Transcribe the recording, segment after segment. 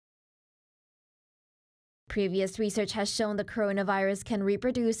Previous research has shown the coronavirus can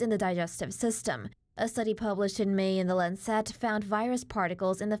reproduce in the digestive system. A study published in May in The Lancet found virus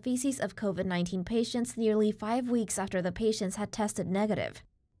particles in the feces of COVID-19 patients nearly 5 weeks after the patients had tested negative.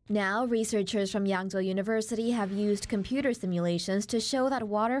 Now, researchers from Yangzhou University have used computer simulations to show that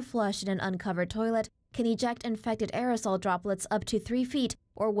water flushed in an uncovered toilet can eject infected aerosol droplets up to 3 feet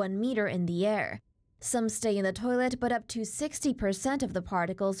or 1 meter in the air. Some stay in the toilet, but up to 60% of the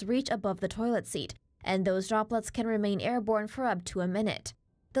particles reach above the toilet seat, and those droplets can remain airborne for up to a minute.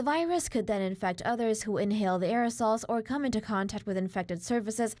 The virus could then infect others who inhale the aerosols or come into contact with infected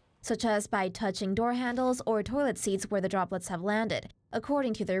surfaces, such as by touching door handles or toilet seats where the droplets have landed,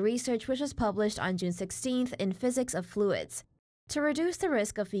 according to their research, which was published on June 16th in Physics of Fluids. To reduce the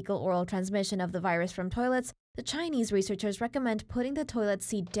risk of fecal-oral transmission of the virus from toilets, the Chinese researchers recommend putting the toilet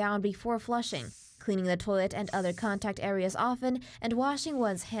seat down before flushing, cleaning the toilet and other contact areas often, and washing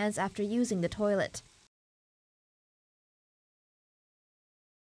one's hands after using the toilet.